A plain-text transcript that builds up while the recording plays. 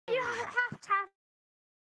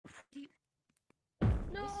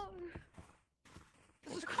No.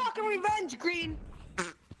 This is fucking revenge, Green.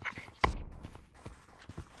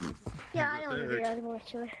 Yeah, I don't want to do that anymore,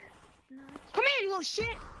 actually. Come here, you little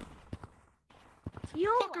shit. Yo.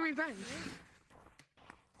 Fucking revenge.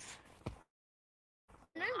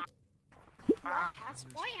 No. Why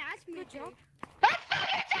ask me? Good job.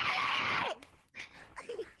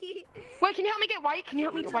 Wait, can you help me get white? Can you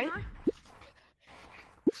help me get white?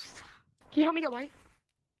 Can you help me get white?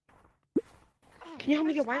 Can you help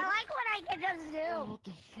me get I white? like what I get to do.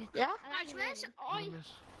 Yeah? Actually, Ohio.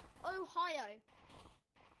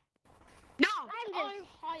 No.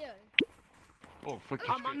 Ohio. Oh, fuck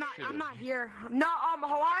I'm not here. No,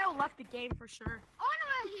 Ohio left the game for sure. Oh, no,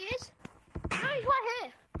 he is. No, he's right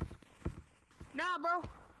here. Nah, bro.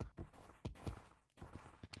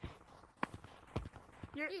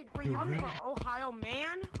 You're from Ohio,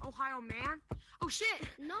 man? Ohio, man? Oh, shit.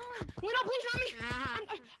 No. Wait, no, please, not me.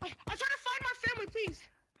 I'm trying to find my family, please.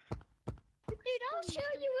 Dude, I'll show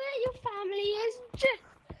you where your family is.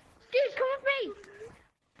 Dude, come with me.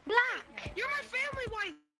 Black. You're my family,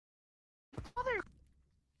 white. Brother.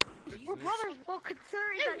 We're brothers. Well,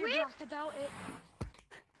 considering that you're just about it.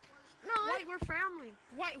 No. White, we're family.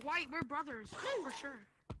 White, we're brothers. No. For sure.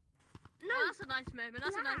 No. That's a nice moment.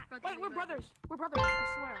 That's a nice brotherly Wait, we're moment. brothers. We're brothers, I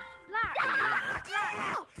swear. Black.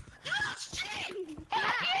 No! Oh, shit!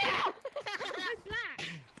 Black!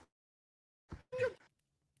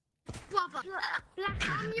 Brother. Black,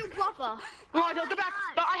 I'm your brother. Oh, no, go back.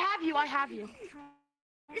 No, I have you.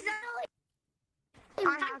 Is that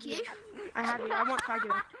Thank you. I have you. I won't tag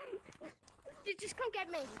you. Dude, just come get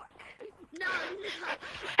me. No.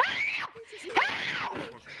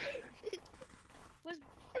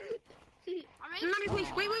 Let me please.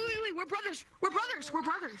 Wait. We're brothers. We're brothers.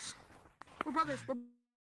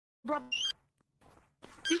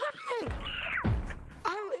 You got me.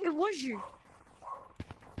 Oh, it was you.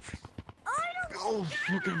 Oh,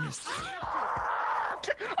 fucking missed.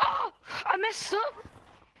 Oh, I messed up.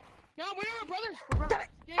 No, we're brothers. We're brothers.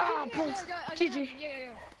 GG.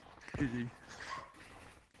 GG.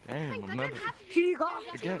 Damn, another. You got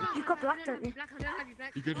Again. You got black, don't you? Black, I don't have you,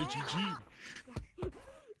 Black. You got a GG.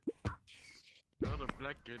 Another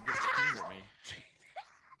black kid gets king with me.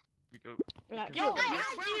 We go. Black. Yo, Brown, I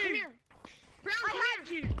had come you. here. Brown, come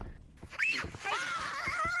here.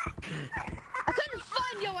 I couldn't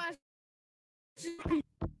find your ass.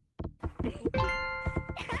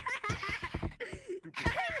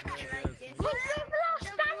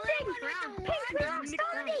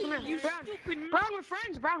 Brown, we're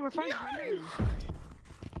friends. Brown, we're friends.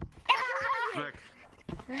 Black.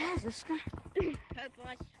 Where's this guy? Purple,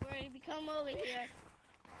 I swear, if you come over here.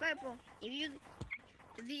 Purple, if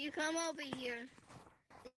you come over here.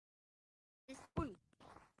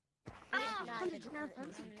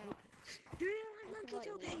 Do you like Monkey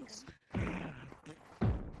Joe Banks?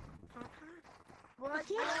 What?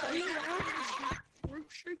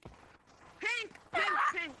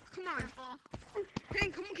 Hank, come on.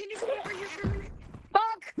 Hank, come on, can you come over here for a minute?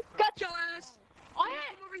 Fuck! Got your ass!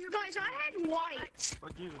 Guys, I had white.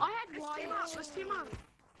 Fuck you. I had white. Let's team up.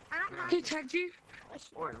 I don't have to tag you.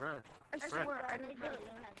 Oi, red. I swear, I don't have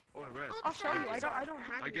Oi, red. I'll show you. I don't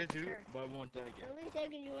have I to. get you, but I won't tag you. At least I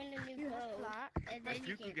can join the new code. And then If you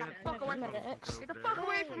you can can get Fuck away from it. Get the fuck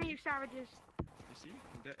away from me, you savages. You see?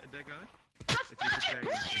 That guy? If you can tag him,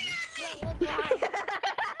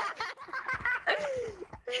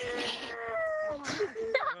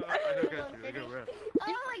 I don't get you. I got red. Oh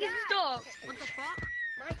my god! Stop. What the fuck?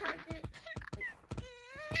 My content.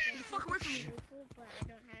 Get the fuck away from me. But I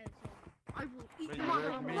don't have it. I will eat Wait, your you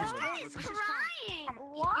mother. have me. He's What's crying!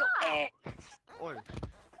 Why? Oi,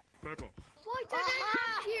 purple. Why did I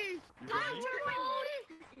have you? You got me?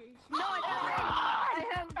 No,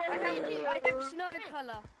 I have snow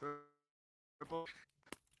color. Purple.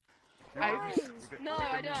 No, I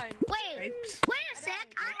don't. Wait a sec,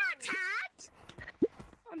 I'm not tagged!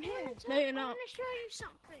 I'm here. No, you're I'm not. gonna show you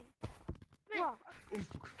something. What? Come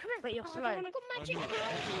here. Wait, you're Oh, slow. I got magic.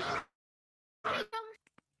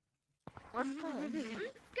 What's that? Gonna make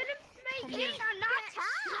it. I'm not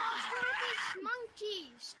tagged.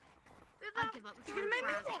 Monkeys. I give up. You're gonna make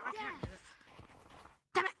me sick. Yeah.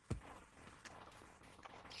 Damn it.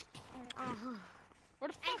 Where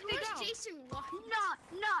the Hey, fuck did they who's go? chasing what?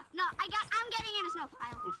 No. I'm getting in a snow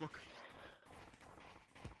pile. Oh, fuck.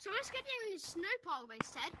 So let's get in a snow pile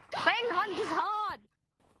instead. Bang hunt is hard.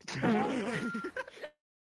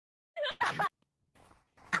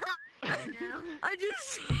 I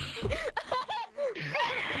just...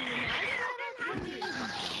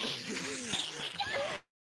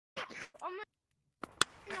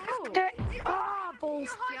 balls.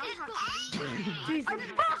 Yeah, I'm I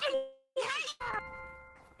fucking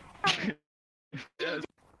Yes.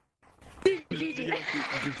 GG.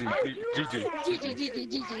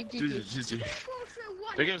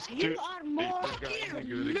 They're gonna You do are more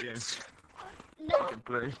it again. No. Can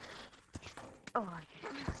play. Oh.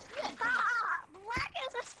 Black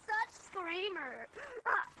is a such screamer.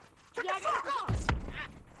 Yeah,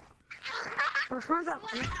 What's wrong with that?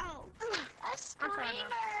 wow. A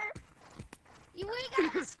screamer. You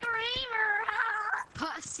ain't got a screamer, huh?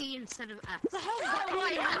 Put a C instead of S. The hell is that?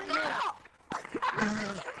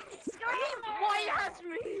 Screamer. Why you asked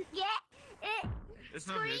me? Yeah. It. It's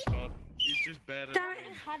not his fault. He's just bad at Damn it.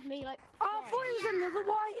 it. Had me like. Oh, I thought it was another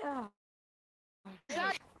wire.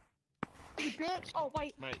 God, you bitch. Oh,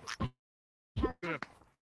 wait. Mate.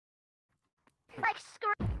 Like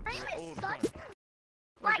screaming Old such. man.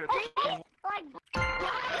 Like Look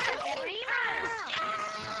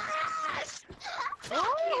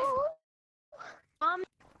oh.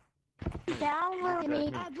 Down with me.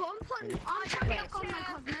 But I'm trying to work on my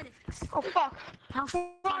cosmetics. Oh, fuck. How far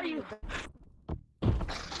are you?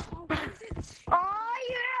 Oh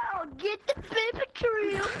yeah, get the paper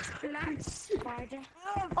trail. Black spider.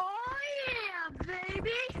 Oh yeah,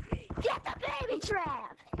 baby. Get the baby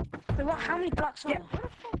trap. Wait, what? How many blacks are there? Where the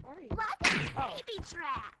fuck are you? What the baby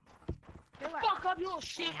trap? Fuck up your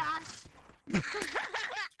shit ass.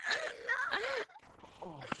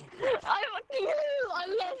 I fucking knew. I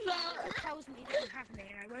love that. It tells me that you have me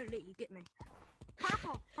and I won't let you get me.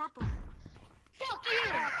 Purple. Fuck you.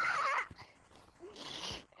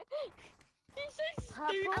 He's so I'll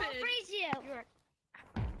stupid. freeze you.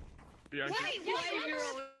 Bianca.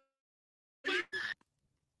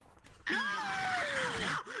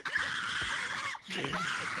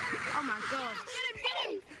 Oh my god.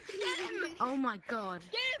 Get him. Oh my god.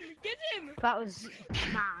 Get him. That was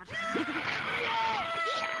mad.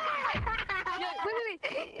 Wait.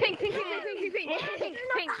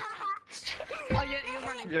 Pink. Oh, you're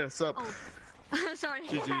running. Yes, up. Oh. Sorry.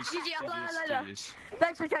 GG's.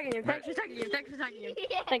 Thanks for tagging him. Thanks for tagging you.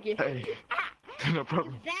 Thank you. Hey. No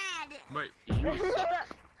problem. Bad. Mate. No.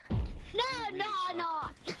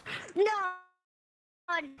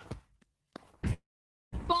 What?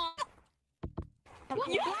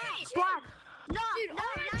 You Black. No.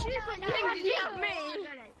 Pink, you have me.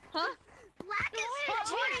 Huh? Black is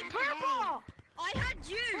Purple. I had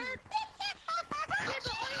you.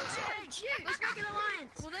 Let's make an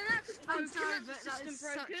alliance. Well, then that's. I'm sorry, but that is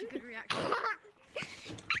such a good reaction.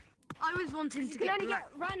 I was wanting to You can get only black.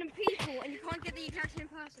 get random people and you can't get the exact same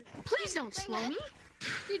person. Please don't slow me.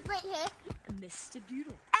 Dude, right here. Mr.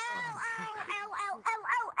 Doodle.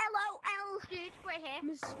 Dude, right here.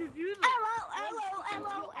 Mr. Doodle.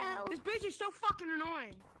 L. This bitch is so fucking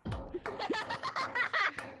annoying.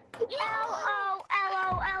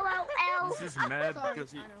 L. This is mad Sorry,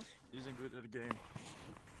 because he I know. isn't good at the game.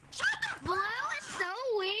 Blue is so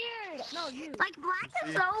weird. No, you. Like, Black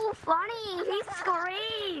is so funny. He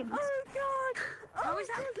screams. Oh god. How is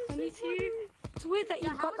that funny to you? It's weird that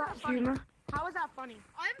you've got that humor. How is that funny?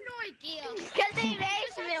 I have no idea. Because he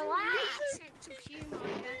makes me laugh. Sense of humor, I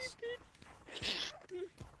guess.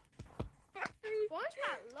 Why is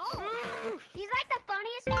that low? He's like the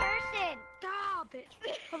funniest person. Stop it.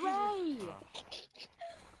 Hooray.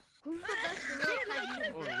 Who's the best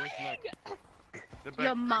Oh, what's like? The back.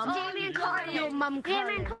 Your mum. Damien Carter. Your mum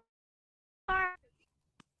curly. Damien Carter.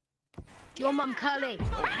 Your mum curly.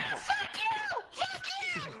 Fuck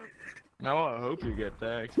you! Now I hope you get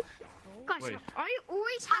tagged. Guys, Wait. I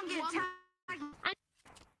always have one.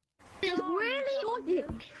 It's really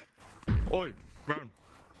annoying. Oi, run.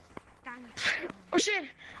 Oh shit!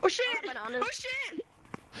 Oh shit! Bananas. Oh shit!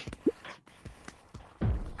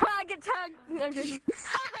 I get tagged. I'm just...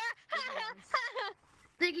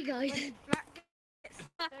 Thank you, guys.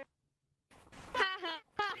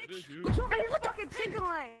 It is you. It's fucking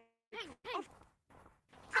tickling.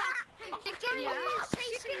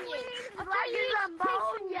 Black is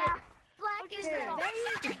ammonia. Black is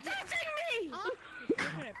You're touching me!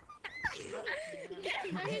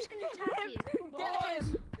 I'm just gonna tap you. Get him!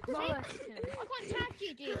 I can't tap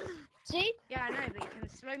you, dude. See? Yeah, I know, but you can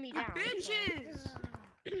slow me down. Bitches!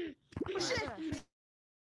 Oh shit!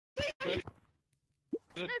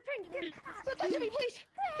 No, Pink, stop touching me, please.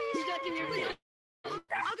 He's touching you, please.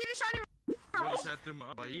 I'll give you shiny. What is that to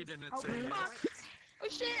my bite and it's saying Oh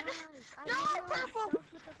shit! No, purple!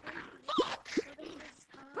 Fuck!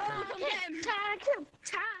 Purple, come get him! Tag him!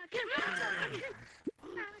 Tag him!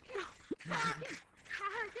 Tag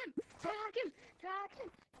him! Tag him!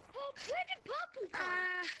 Oh, where did Purple go?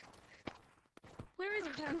 Where is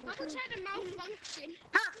Purple? Pupple's had a malfunction.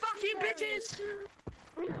 Ah, fuck you! bitches!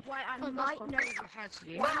 Why I'm might not know.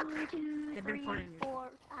 Actually, 1, 2, They've been 3, funny. 4,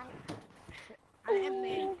 5. I am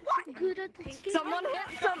me. Good at the game. someone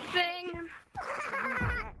hit something!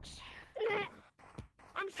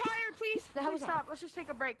 I'm tired, please! The hell stop. Let's just take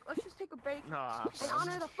a break. Let's just take a break. Nah, And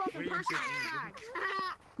honor the fucking We ain't person taking that a tagged.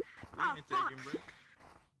 we ain't taking break.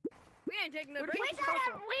 We ain't taking a We're break.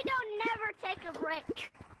 We don't never take a break.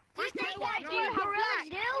 Do you think Why that do you have gorillas black?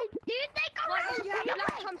 do? Do you think Why gorillas do you have take a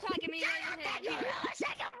black? break? Come tagging me right in the head. Gorillas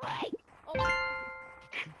take a break. Oh,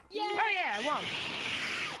 yeah, I won.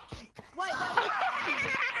 Wait.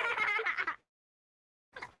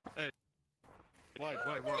 White.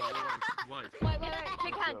 Wait,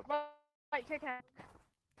 kick hand. Right, kick hand.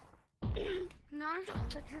 No.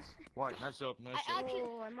 White, nice up.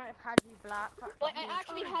 Oh, I might have had you black. Wait, I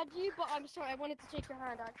actually had you, but I'm sorry, I wanted to shake your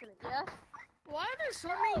hand actually, yeah? Why are there so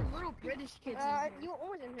many little British kids in here? You were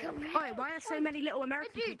always in here. Wait, why are so many little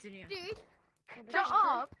American kids in here? Dude. Shut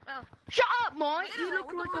up! Shut up, Mike! You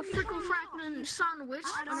look like a freaking fragment sandwich.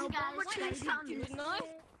 I don't know what chicken sandwich.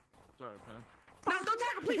 Sorry, man. No, don't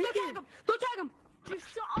tag him, please, don't tag him! Don't tag him! Just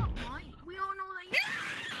shut up, Mike. We all know that you.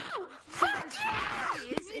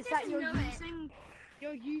 Is that you're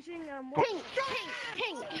using Pink!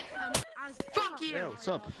 as Fuck you! Yo, what's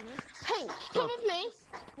up? Pink, come with me!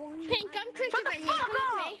 Pink, I'm Christopher here, come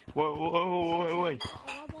with me! Wait.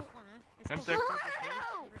 I'm taking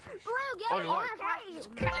Blue, get Oh, it you on like- face.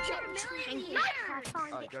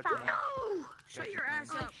 I got you. No! Shut your ass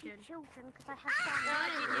up, kid. Children, because I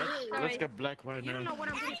have Let's get black right You don't know now. what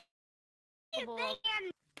I'm doing.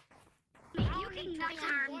 You can knock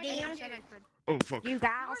arm down. Oh, fuck. You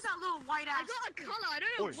guys. Where's that little white I ass? got a color, I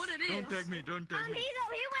don't know Oi, what it don't is. tag me. He went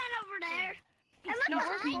over there. And look No, behind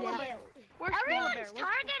where's you. Where's Everyone's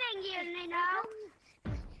targeting you, you know.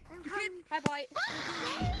 Hi, bye.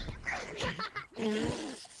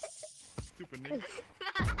 Stupid nigga.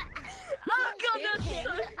 Oh, God, that's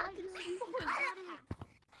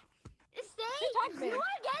See? You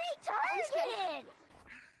are getting targeted.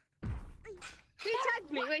 He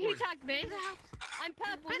tagged me, wait, he tagged me. I'm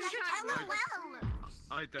purple, he tagged me.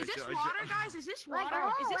 I Is tagged this you. water, guys? Is this Like, water?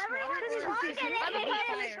 oh, Is this everyone's water? targeting I'm a you.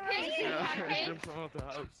 purple, pink, he Yeah, tagged I me. jumped out the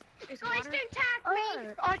house. Is Please water? don't tag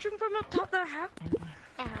me. I drink from up top there, how?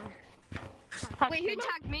 Wait, who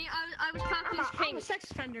tagged me? I was purple, he's I'm a pink.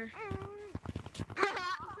 sex offender.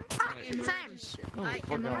 Same. Oh,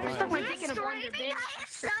 fuck I'm that. still Right. thinking of one of Streaming, I am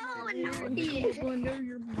so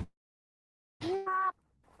annoying.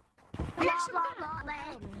 Blah, blah, blah,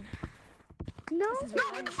 blah. No,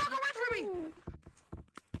 Get the fuck away from me!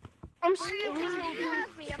 I'm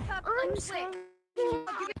Me, I'm purple, I'm slick.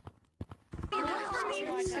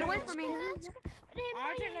 Get away from me.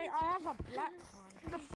 I have a black